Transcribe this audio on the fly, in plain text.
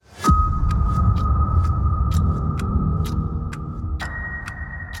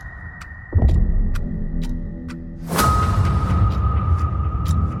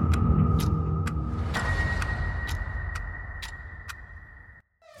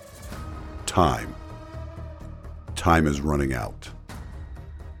Time is running out.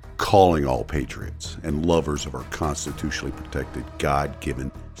 Calling all patriots and lovers of our constitutionally protected,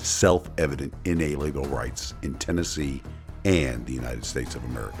 God-given, self-evident, inalienable rights in Tennessee and the United States of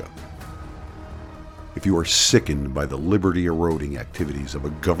America. If you are sickened by the liberty-eroding activities of a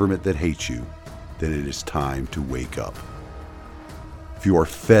government that hates you, then it is time to wake up. If you are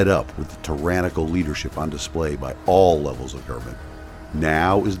fed up with the tyrannical leadership on display by all levels of government,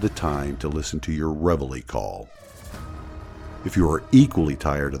 now is the time to listen to your reveille call. If you are equally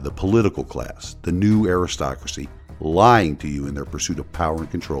tired of the political class, the new aristocracy, lying to you in their pursuit of power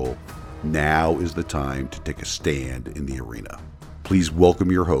and control, now is the time to take a stand in the arena. Please welcome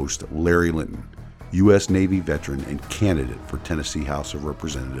your host, Larry Linton, U.S. Navy veteran and candidate for Tennessee House of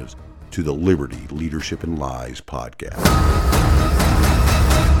Representatives, to the Liberty, Leadership, and Lies podcast.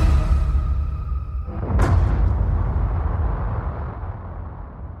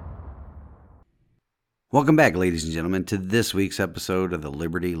 Welcome back, ladies and gentlemen, to this week's episode of the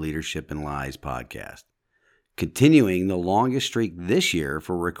Liberty, Leadership, and Lies podcast. Continuing the longest streak this year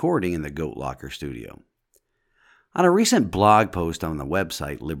for recording in the Goat Locker studio. On a recent blog post on the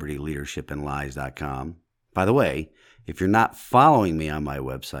website, libertyleadershipandlies.com, by the way, if you're not following me on my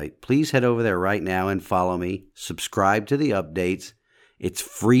website, please head over there right now and follow me. Subscribe to the updates. It's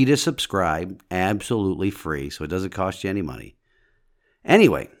free to subscribe, absolutely free, so it doesn't cost you any money.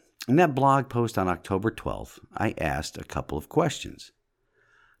 Anyway, in that blog post on October 12th, I asked a couple of questions.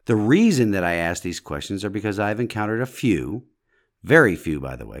 The reason that I asked these questions are because I've encountered a few, very few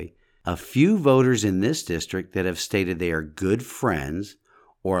by the way, a few voters in this district that have stated they are good friends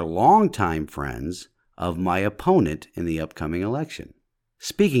or longtime friends of my opponent in the upcoming election.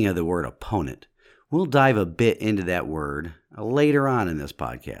 Speaking of the word opponent, we'll dive a bit into that word later on in this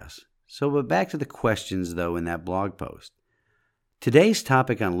podcast. But back to the questions, though, in that blog post. Today's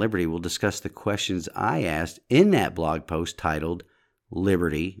topic on liberty will discuss the questions I asked in that blog post titled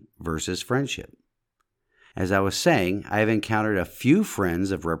Liberty versus Friendship. As I was saying, I have encountered a few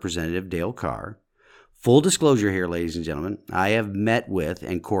friends of Representative Dale Carr. Full disclosure here, ladies and gentlemen, I have met with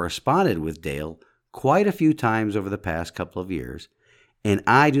and corresponded with Dale quite a few times over the past couple of years, and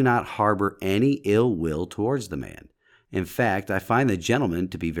I do not harbor any ill will towards the man. In fact, I find the gentleman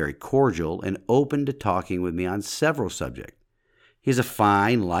to be very cordial and open to talking with me on several subjects. He's a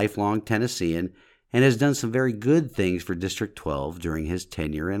fine, lifelong Tennessean and has done some very good things for District 12 during his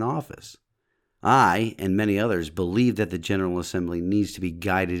tenure in office. I, and many others, believe that the General Assembly needs to be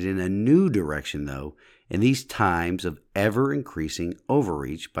guided in a new direction, though, in these times of ever-increasing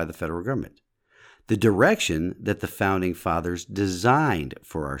overreach by the federal government. The direction that the Founding Fathers designed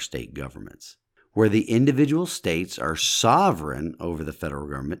for our state governments, where the individual states are sovereign over the federal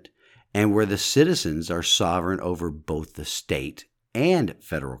government and where the citizens are sovereign over both the state and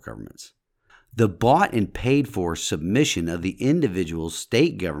federal governments. The bought and paid for submission of the individual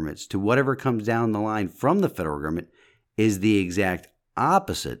state governments to whatever comes down the line from the federal government is the exact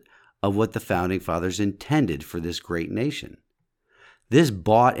opposite of what the Founding Fathers intended for this great nation. This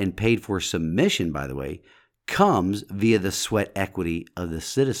bought and paid for submission, by the way, comes via the sweat equity of the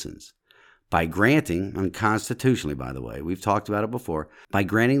citizens. By granting, unconstitutionally by the way, we've talked about it before, by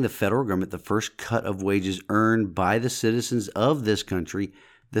granting the federal government the first cut of wages earned by the citizens of this country,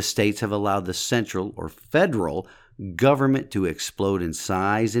 the states have allowed the central or federal government to explode in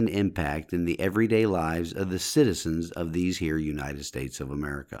size and impact in the everyday lives of the citizens of these here United States of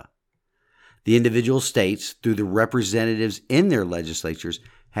America. The individual states, through the representatives in their legislatures,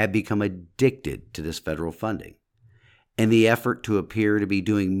 have become addicted to this federal funding. In the effort to appear to be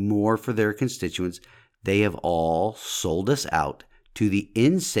doing more for their constituents, they have all sold us out to the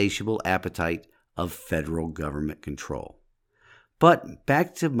insatiable appetite of federal government control. But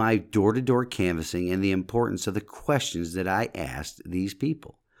back to my door-to-door canvassing and the importance of the questions that I asked these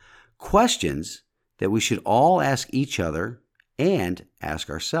people. Questions that we should all ask each other and ask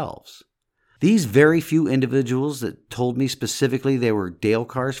ourselves. These very few individuals that told me specifically they were Dale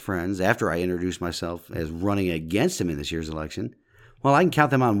Carr's friends after I introduced myself as running against him in this year's election, well, I can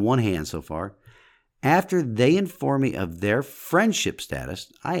count them on one hand so far. After they informed me of their friendship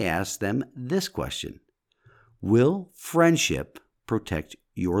status, I asked them this question: will friendship protect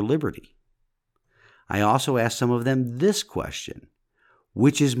your liberty? I also asked some of them this question: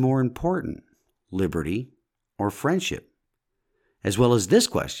 which is more important, liberty or friendship? As well as this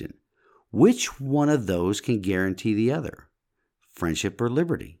question: which one of those can guarantee the other, friendship or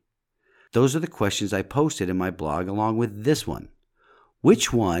liberty? Those are the questions I posted in my blog along with this one.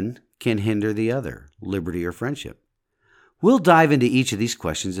 Which one can hinder the other, liberty or friendship? We'll dive into each of these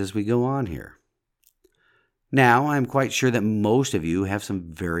questions as we go on here. Now, I'm quite sure that most of you have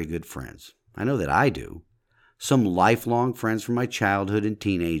some very good friends. I know that I do. Some lifelong friends from my childhood and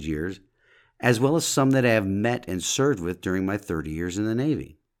teenage years, as well as some that I have met and served with during my 30 years in the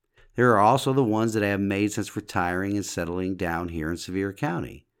Navy. There are also the ones that I have made since retiring and settling down here in Sevier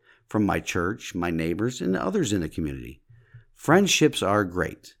County, from my church, my neighbors, and others in the community. Friendships are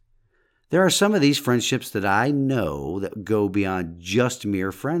great. There are some of these friendships that I know that go beyond just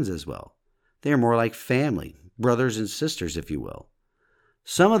mere friends as well. They are more like family, brothers and sisters, if you will.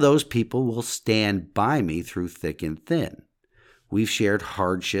 Some of those people will stand by me through thick and thin. We've shared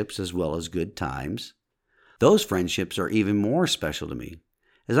hardships as well as good times. Those friendships are even more special to me,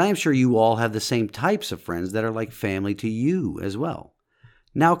 as I am sure you all have the same types of friends that are like family to you as well.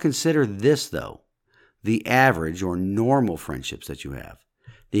 Now consider this, though, the average or normal friendships that you have,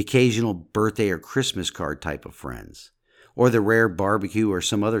 the occasional birthday or Christmas card type of friends, or the rare barbecue or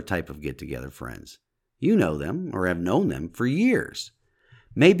some other type of get-together friends. You know them or have known them for years.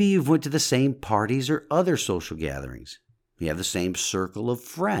 Maybe you've went to the same parties or other social gatherings. You have the same circle of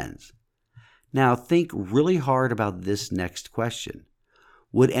friends. Now think really hard about this next question.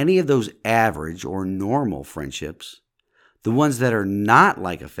 Would any of those average or normal friendships, the ones that are not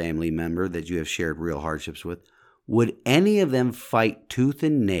like a family member that you have shared real hardships with, would any of them fight tooth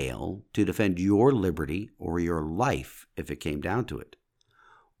and nail to defend your liberty or your life if it came down to it?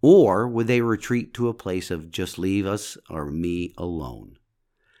 Or would they retreat to a place of just leave us or me alone?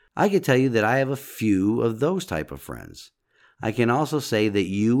 I can tell you that I have a few of those type of friends. I can also say that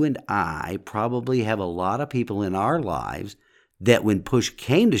you and I probably have a lot of people in our lives that when push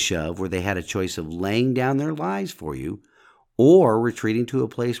came to shove, where they had a choice of laying down their lives for you or retreating to a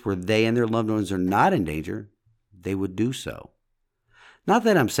place where they and their loved ones are not in danger, they would do so. Not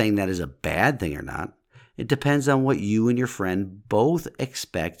that I'm saying that is a bad thing or not. It depends on what you and your friend both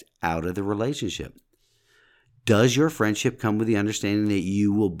expect out of the relationship. Does your friendship come with the understanding that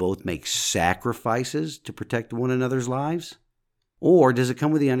you will both make sacrifices to protect one another's lives? Or does it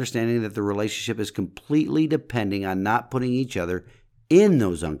come with the understanding that the relationship is completely depending on not putting each other in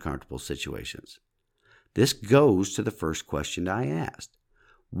those uncomfortable situations? This goes to the first question I asked.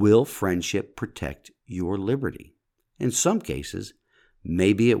 Will friendship protect your liberty? In some cases,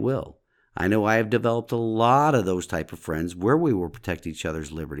 maybe it will. I know I have developed a lot of those type of friends where we will protect each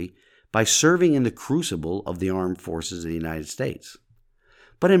other's liberty by serving in the crucible of the armed forces of the United States.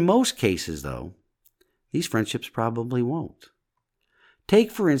 But in most cases, though, these friendships probably won't.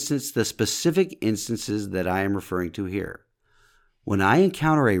 Take, for instance, the specific instances that I am referring to here. When I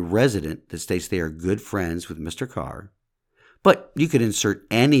encounter a resident that states they are good friends with Mr. Carr, but you could insert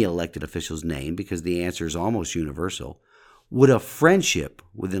any elected official's name because the answer is almost universal, would a friendship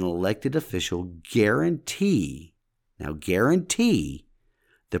with an elected official guarantee the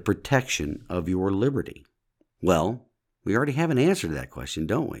protection of your liberty? Well, we already have an answer to that question,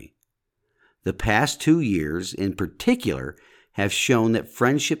 don't we? The past 2 years in particular have shown that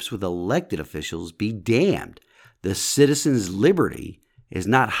friendships with elected officials be damned. The citizen's liberty is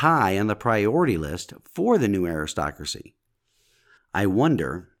not high on the priority list for the new aristocracy. I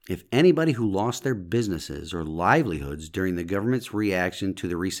wonder if anybody who lost their businesses or livelihoods during the government's reaction to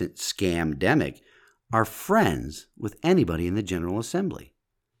the recent scamdemic are friends with anybody in the General Assembly.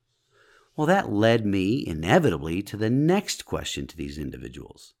 Well, that led me inevitably to the next question to these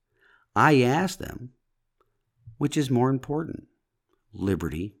individuals. I asked them, which is more important,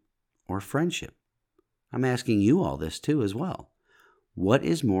 liberty or friendship? I'm asking you all this too as well. What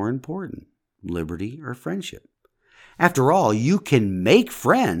is more important, liberty or friendship? After all, you can make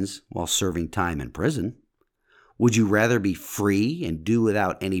friends while serving time in prison. Would you rather be free and do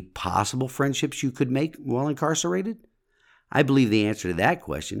without any possible friendships you could make while incarcerated? I believe the answer to that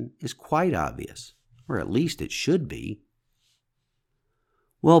question is quite obvious, or at least it should be.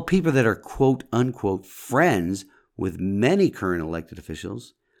 Well, people that are quote-unquote friends with many current elected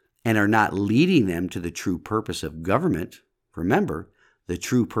officials and are not leading them to the true purpose of government, remember, the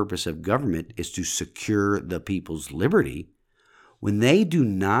true purpose of government is to secure the people's liberty. When they do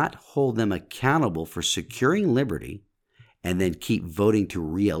not hold them accountable for securing liberty and then keep voting to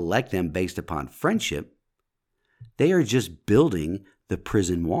re-elect them based upon friendship, they are just building the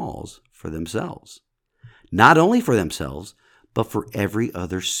prison walls for themselves. Not only for themselves, but for every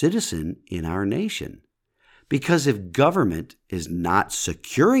other citizen in our nation. Because if government is not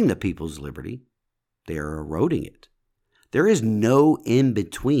securing the people's liberty, they are eroding it. There is no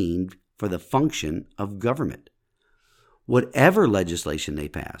in-between for the function of government. Whatever legislation they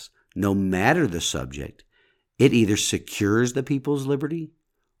pass, no matter the subject, it either secures the people's liberty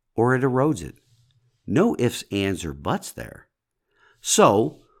or it erodes it. No ifs, ands, or buts there.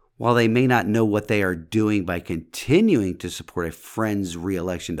 So, while they may not know what they are doing by continuing to support a friend's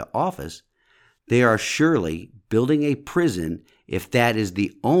re-election to office, They are surely building a prison if that is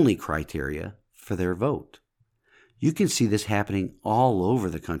the only criteria for their vote. You can see this happening all over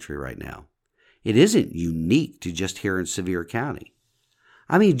the country right now. It isn't unique to just here in Sevier County.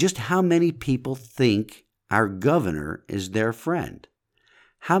 I mean, just how many people think our governor is their friend?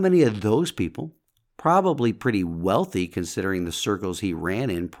 How many of those people, probably pretty wealthy considering the circles he ran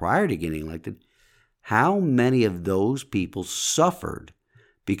in prior to getting elected, how many of those people suffered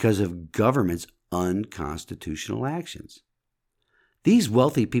because of government's unconstitutional actions? These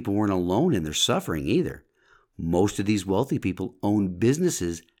wealthy people weren't alone in their suffering either. Most of these wealthy people owned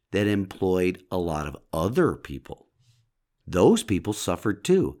businesses that employed a lot of other people. Those people suffered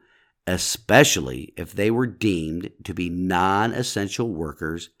too, especially if they were deemed to be non-essential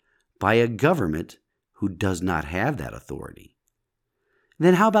workers by a government who does not have that authority. And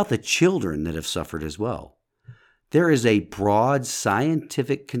then how about the children that have suffered as well? There is a broad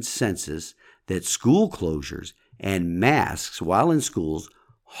scientific consensus that school closures and masks while in schools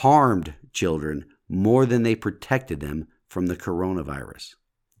harmed children more than they protected them from the coronavirus.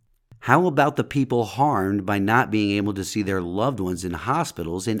 How about the people harmed by not being able to see their loved ones in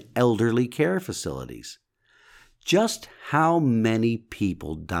hospitals and elderly care facilities? Just how many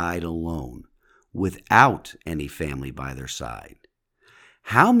people died alone without any family by their side?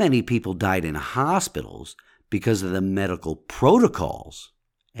 How many people died in hospitals because of the medical protocols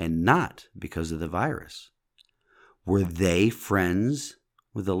and not because of the virus? Were they friends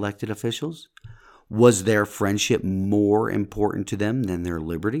with elected officials? Was their friendship more important to them than their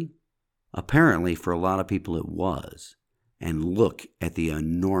liberty? Apparently, for a lot of people, it was. And look at the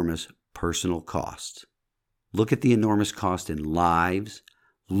enormous personal cost. Look at the enormous cost in lives,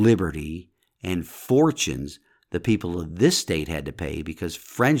 liberty, and fortunes the people of this state had to pay because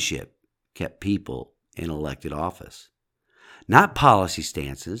friendship kept people in elected office. Not policy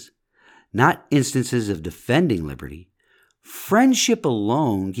stances, not instances of defending liberty. Friendship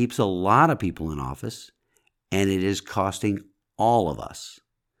alone keeps a lot of people in office, and it is costing all of us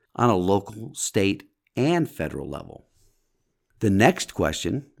on a local, state, and federal level. The next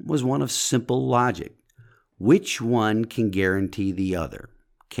question was one of simple logic. Which one can guarantee the other?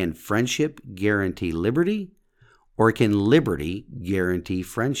 Can friendship guarantee liberty, or can liberty guarantee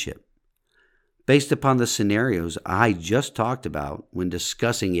friendship? Based upon the scenarios I just talked about when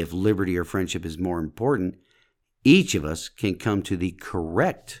discussing if liberty or friendship is more important, each of us can come to the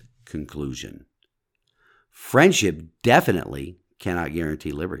correct conclusion. Friendship definitely cannot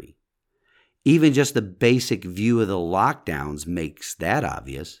guarantee liberty. Even just the basic view of the lockdowns makes that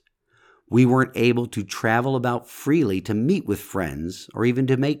obvious. We weren't able to travel about freely to meet with friends or even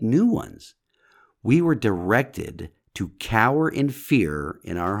to make new ones. We were directed to cower in fear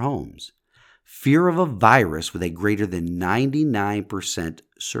in our homes. Fear of a virus with a greater than 99%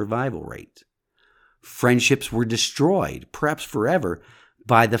 survival rate. Friendships were destroyed, perhaps forever,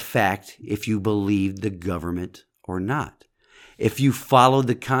 by the fact if you believed the government or not. If you followed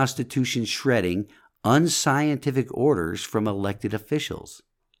the Constitution shredding, unscientific orders from elected officials.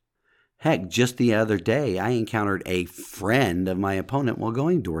 Heck, just the other day, I encountered a friend of my opponent while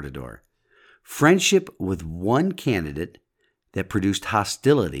going door to door. Friendship with one candidate that produced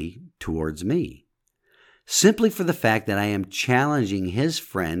hostility towards me, simply for the fact that I am challenging his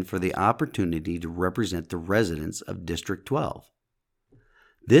friend for the opportunity to represent the residents of District 12.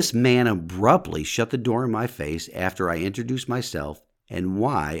 This man abruptly shut the door in my face after I introduced myself and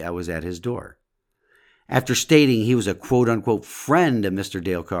why I was at his door. After stating he was a quote-unquote friend of Mr.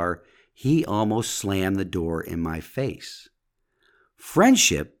 Dale Carr, he almost slammed the door in my face.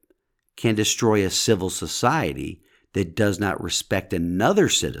 Friendship can destroy a civil society that does not respect another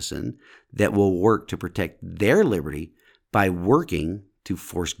citizen that will work to protect their liberty by working to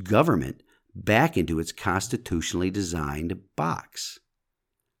force government back into its constitutionally designed box.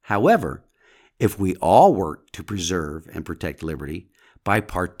 However, if we all work to preserve and protect liberty by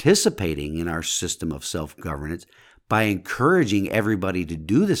participating in our system of self-governance, by encouraging everybody to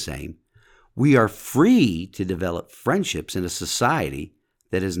do the same, we are free to develop friendships in a society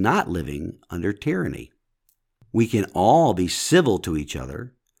that is not living under tyranny. We can all be civil to each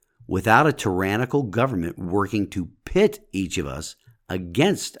other without a tyrannical government working to pit each of us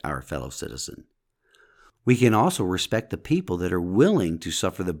against our fellow citizen. We can also respect the people that are willing to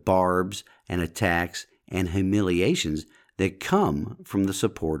suffer the barbs and attacks and humiliations that come from the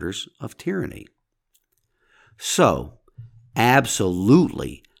supporters of tyranny. So,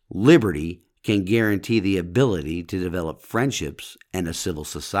 absolutely, liberty can guarantee the ability to develop friendships and a civil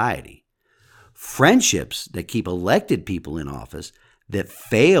society. Friendships that keep elected people in office that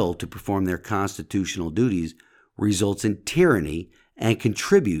fail to perform their constitutional duties results in tyranny and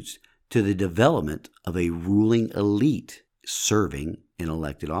contributes to the development of a ruling elite serving in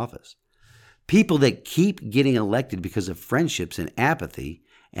elected office. People that keep getting elected because of friendships and apathy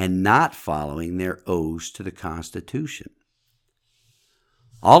and not following their oaths to the Constitution.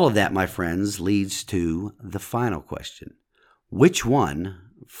 All of that, my friends, leads to the final question. Which one,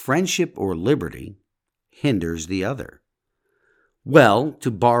 friendship or liberty, hinders the other? Well,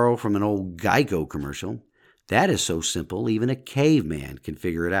 to borrow from an old Geico commercial, that is so simple even a caveman can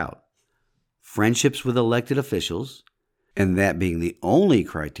figure it out. Friendships with elected officials, and that being the only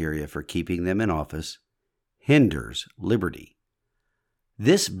criteria for keeping them in office, hinders liberty.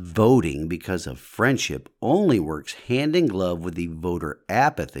 This voting because of friendship only works hand in glove with the voter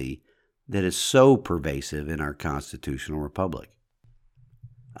apathy that is so pervasive in our constitutional republic.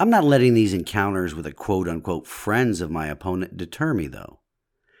 I'm not letting these encounters with the quote-unquote friends of my opponent deter me, though.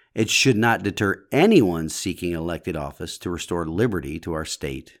 It should not deter anyone seeking elected office to restore liberty to our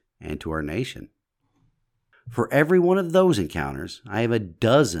state and to our nation. For every one of those encounters, I have a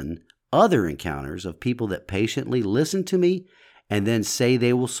dozen other encounters of people that patiently listen to me and then say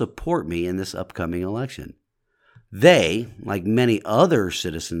they will support me in this upcoming election. They, like many other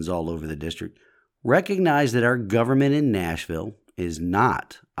citizens all over the district, recognize that our government in Nashville is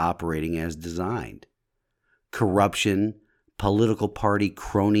not operating as designed. Corruption, political party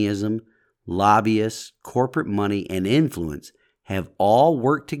cronyism, lobbyists, corporate money, and influence have all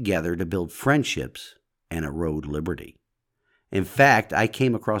worked together to build friendships and erode liberty. In fact, I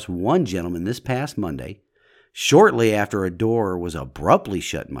came across one gentleman this past Monday, shortly after a door was abruptly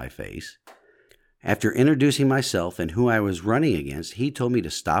shut in my face. After introducing myself and who I was running against, he told me to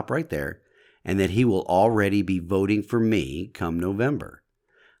stop right there and that he will already be voting for me come November.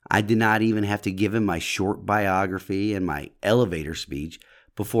 I did not even have to give him my short biography and my elevator speech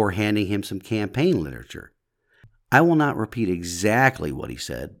before handing him some campaign literature. I will not repeat exactly what he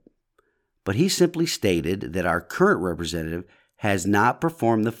said, but he simply stated that our current representative has not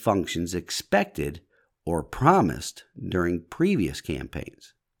performed the functions expected or promised during previous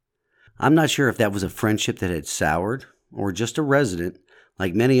campaigns. I'm not sure if that was a friendship that had soured or just a resident,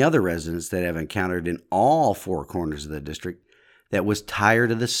 like many other residents that I've encountered in all four corners of the district, that was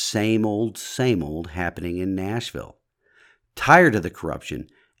tired of the same old happening in Nashville. Tired of the corruption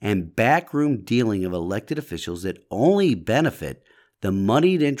and backroom dealing of elected officials that only benefit the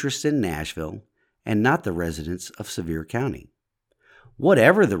moneyed interests in Nashville and not the residents of Sevier County.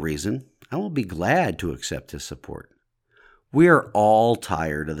 Whatever the reason, I will be glad to accept his support. We are all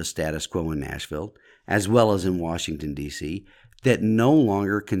tired of the status quo in Nashville, as well as in Washington, D.C., that no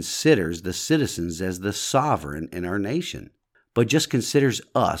longer considers the citizens as the sovereign in our nation, but just considers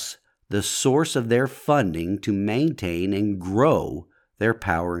us the source of their funding to maintain and grow their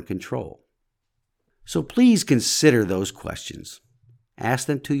power and control. So please consider those questions. Ask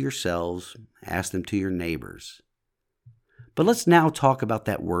them to yourselves, ask them to your neighbors. But let's now talk about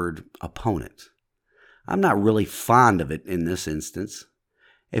that word opponent. I'm not really fond of it in this instance.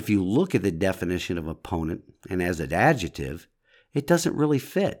 If you look at the definition of opponent and as an adjective, it doesn't really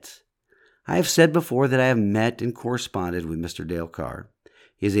fit. I have said before that I have met and corresponded with Mr. Dale Carr.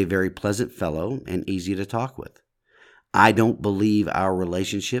 He is a very pleasant fellow and easy to talk with. I don't believe our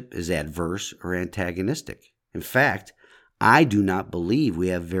relationship is adverse or antagonistic. In fact, I do not believe we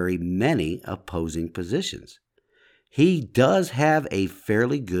have very many opposing positions. He does have a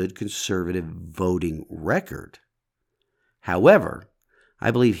fairly good conservative voting record. However,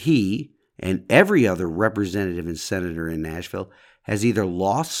 I believe he and every other representative and senator in Nashville has either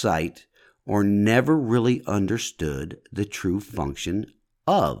lost sight or never really understood the true function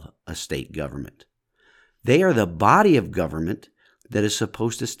of a state government. They are the body of government that is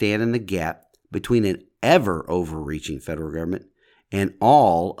supposed to stand in the gap between an ever overreaching federal government and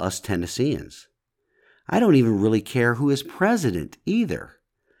all us Tennesseans. I don't even really care who is president either.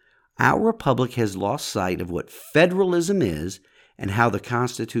 Our republic has lost sight of what federalism is and how the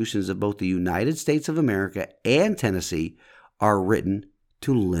constitutions of both the United States of America and Tennessee are written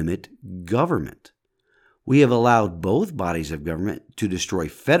to limit government. We have allowed both bodies of government to destroy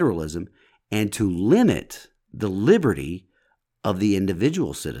federalism and to limit the liberty of the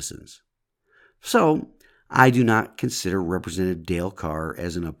individual citizens. So, I do not consider Representative Dale Carr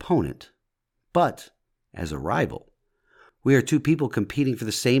as an opponent, but as a rival. We are two people competing for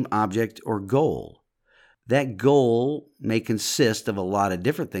the same object or goal. That goal may consist of a lot of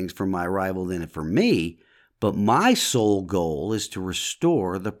different things for my rival than for me, but my sole goal is to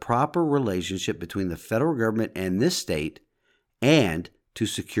restore the proper relationship between the federal government and this state and to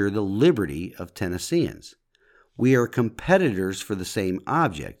secure the liberty of Tennesseans. We are competitors for the same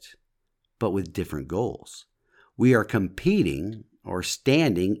object, but with different goals. We are competing or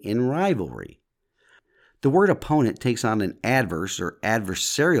standing in rivalry. The word opponent takes on an adverse or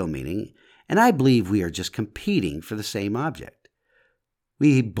adversarial meaning, and I believe we are just competing for the same object.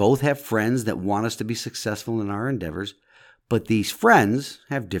 We both have friends that want us to be successful in our endeavors, but these friends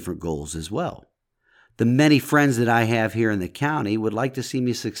have different goals as well. The many friends that I have here in the county would like to see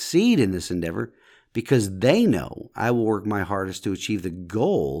me succeed in this endeavor because they know I will work my hardest to achieve the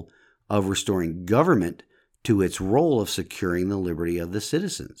goal of restoring government to its role of securing the liberty of the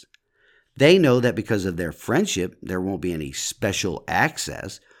citizens. They know that because of their friendship, there won't be any special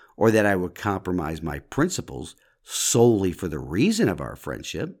access or that I would compromise my principles solely for the reason of our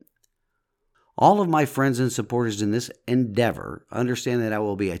friendship. All of my friends and supporters in this endeavor understand that I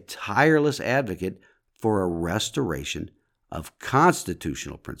will be a tireless advocate for a restoration of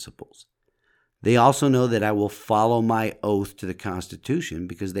constitutional principles. They also know that I will follow my oath to the Constitution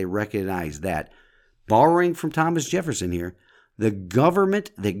because they recognize that, borrowing from Thomas Jefferson here, the government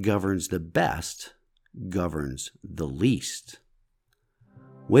that governs the best governs the least.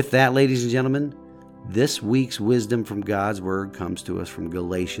 With that, ladies and gentlemen, this week's wisdom from God's Word comes to us from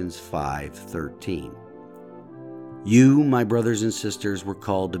Galatians 5:13. You, my brothers and sisters, were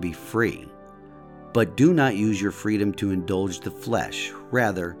called to be free, but do not use your freedom to indulge the flesh.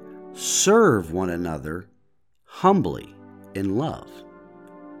 Rather, serve one another humbly in love.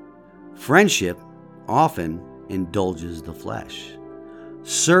 Friendship often indulges the flesh.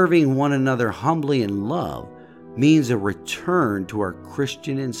 Serving one another humbly in love means a return to our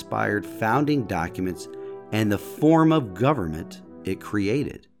Christian-inspired founding documents and the form of government it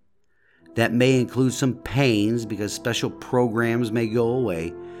created. That may include some pains because special programs may go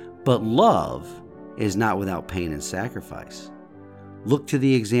away, but love is not without pain and sacrifice. Look to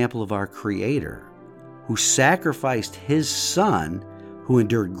the example of our Creator, who sacrificed His Son, who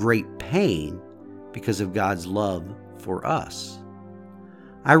endured great pain because of God's love for us.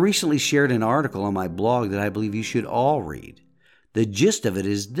 I recently shared an article on my blog that I believe you should all read. The gist of it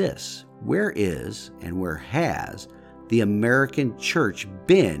is this: where is and where has the American church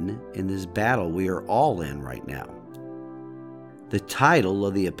been in this battle we are all in right now? The title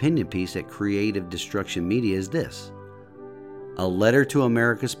of the opinion piece at Creative Destruction Media is this: A Letter to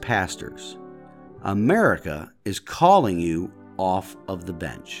America's Pastors. America is calling you off of the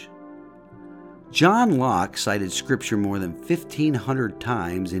bench. John Locke cited Scripture more than 1,500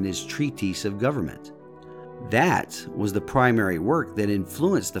 times in his Treatise of Government. That was the primary work that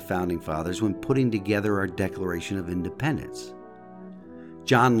influenced the Founding Fathers when putting together our Declaration of Independence.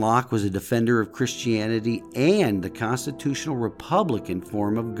 John Locke was a defender of Christianity and the constitutional republican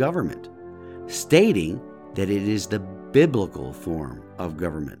form of government, stating that it is the biblical form of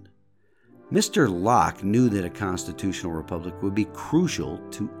government. Mr. Locke knew that a constitutional republic would be crucial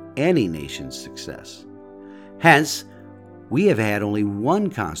to any nation's success. Hence, we have had only one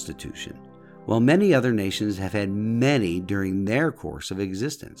constitution, while many other nations have had many during their course of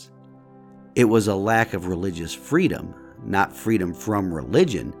existence. It was a lack of religious freedom, not freedom from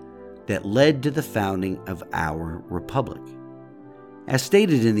religion, that led to the founding of our republic. As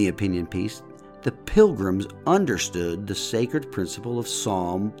stated in the opinion piece, the Pilgrims understood the sacred principle of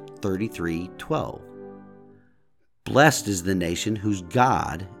Psalm 33:12. Blessed is the nation whose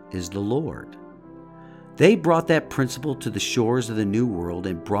God is the Lord. They brought that principle to the shores of the New World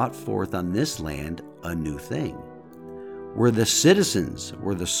and brought forth on this land a new thing, where the citizens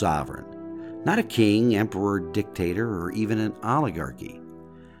were the sovereign, not a king, emperor, dictator, or even an oligarchy.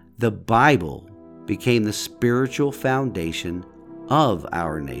 The Bible became the spiritual foundation of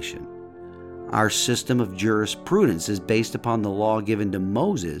our nation. Our system of jurisprudence is based upon the law given to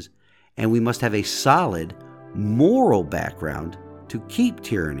Moses, and we must have a solid moral background to keep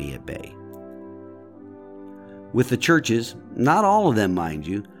tyranny at bay. With the churches, not all of them, mind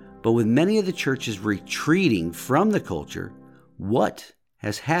you, but with many of the churches retreating from the culture, what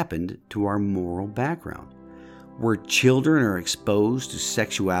has happened to our moral background? Where children are exposed to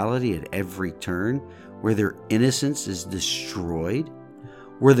sexuality at every turn, where their innocence is destroyed,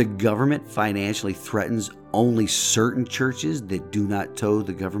 where the government financially threatens only certain churches that do not toe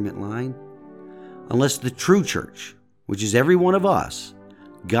the government line? Unless the true church, which is every one of us,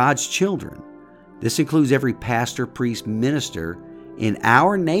 God's children, this includes every pastor, priest, minister in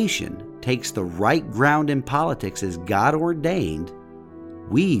our nation, takes the right ground in politics as God ordained,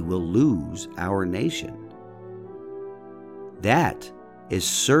 we will lose our nation. That is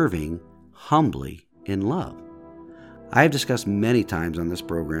serving humbly in love. I have discussed many times on this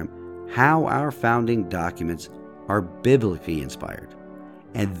program how our founding documents are biblically inspired,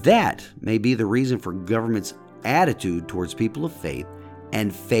 and that may be the reason for government's attitude towards people of faith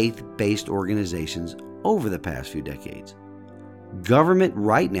and faith-based organizations over the past few decades. Government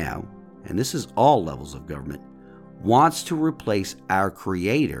right now, and this is all levels of government, wants to replace our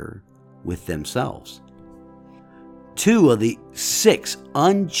Creator with themselves. 2 of the 6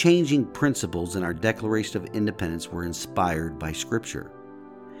 unchanging principles in our Declaration of Independence were inspired by Scripture.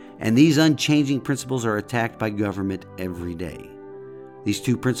 And these unchanging principles are attacked by government every day. These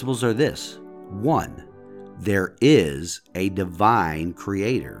 2 principles are this. 1, there is a divine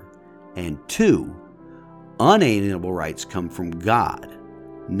Creator. And 2, unalienable rights come from God.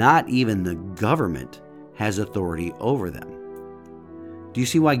 Not even the government has authority over them. Do you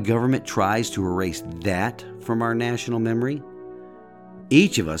see why government tries to erase that from our national memory?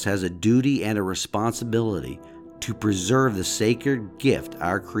 Each of us has a duty and a responsibility to preserve the sacred gift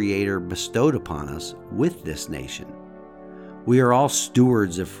our Creator bestowed upon us with this nation. We are all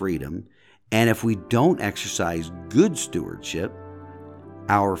stewards of freedom, and if we don't exercise good stewardship,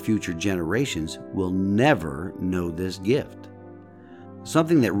 our future generations will never know this gift.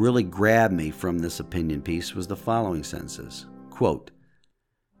 Something that really grabbed me from this opinion piece was the following sentences. Quote,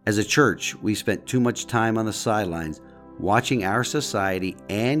 as a church, we spent too much time on the sidelines watching our society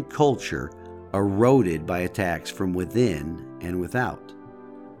and culture eroded by attacks from within and without.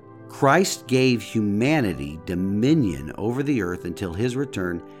 Christ gave humanity dominion over the earth until His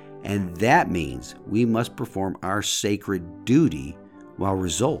return, and that means we must perform our sacred duty while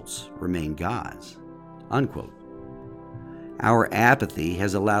results remain God's. Unquote. Our apathy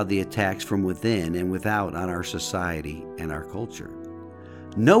has allowed the attacks from within and without on our society and our culture.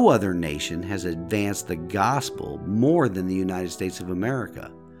 No other nation has advanced the gospel more than the United States of America.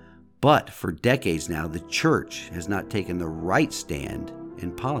 But for decades now, the church has not taken the right stand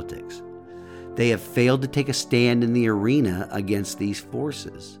in politics. They have failed to take a stand in the arena against these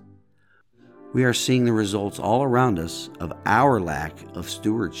forces. We are seeing the results all around us of our lack of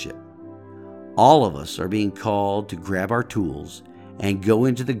stewardship. All of us are being called to grab our tools and go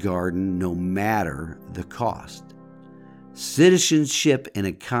into the garden no matter the cost. Citizenship in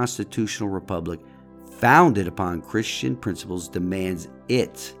a constitutional republic founded upon Christian principles demands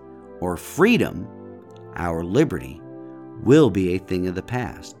it, or freedom, our liberty, will be a thing of the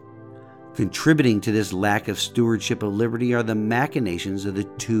past. Contributing to this lack of stewardship of liberty are the machinations of the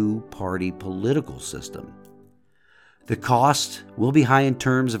 2-party political system. The cost will be high in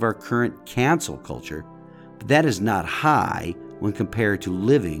terms of our current cancel culture, but that is not high when compared to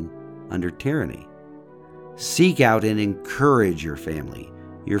living under tyranny. Seek out and encourage your family,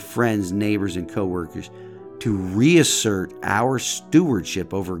 your friends, neighbors, and coworkers to reassert our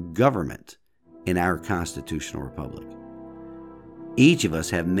stewardship over government in our constitutional republic. Each of us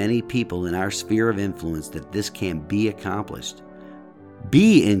have many people in our sphere of influence that this can be accomplished.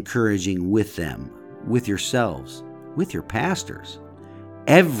 Be encouraging with them, with yourselves, with your pastors.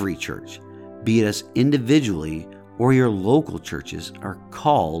 Every church, be it us individually or your local churches, are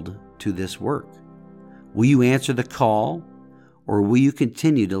called to this work. Will you answer the call, or will you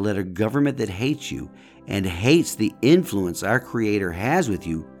continue to let a government that hates you and hates the influence our Creator has with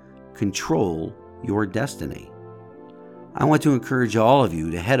you control your destiny? I want to encourage all of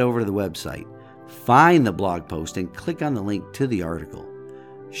you to head over to the website, find the blog post, and click on the link to the article.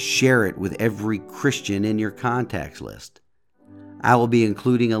 Share it with every Christian in your contacts list. I will be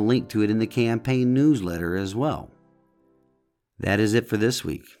including a link to it in the campaign newsletter as well. That is it for this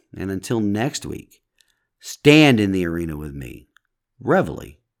week, and until next week, stand in the arena with me.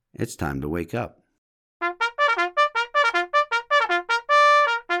 Reveille, it's time to wake up.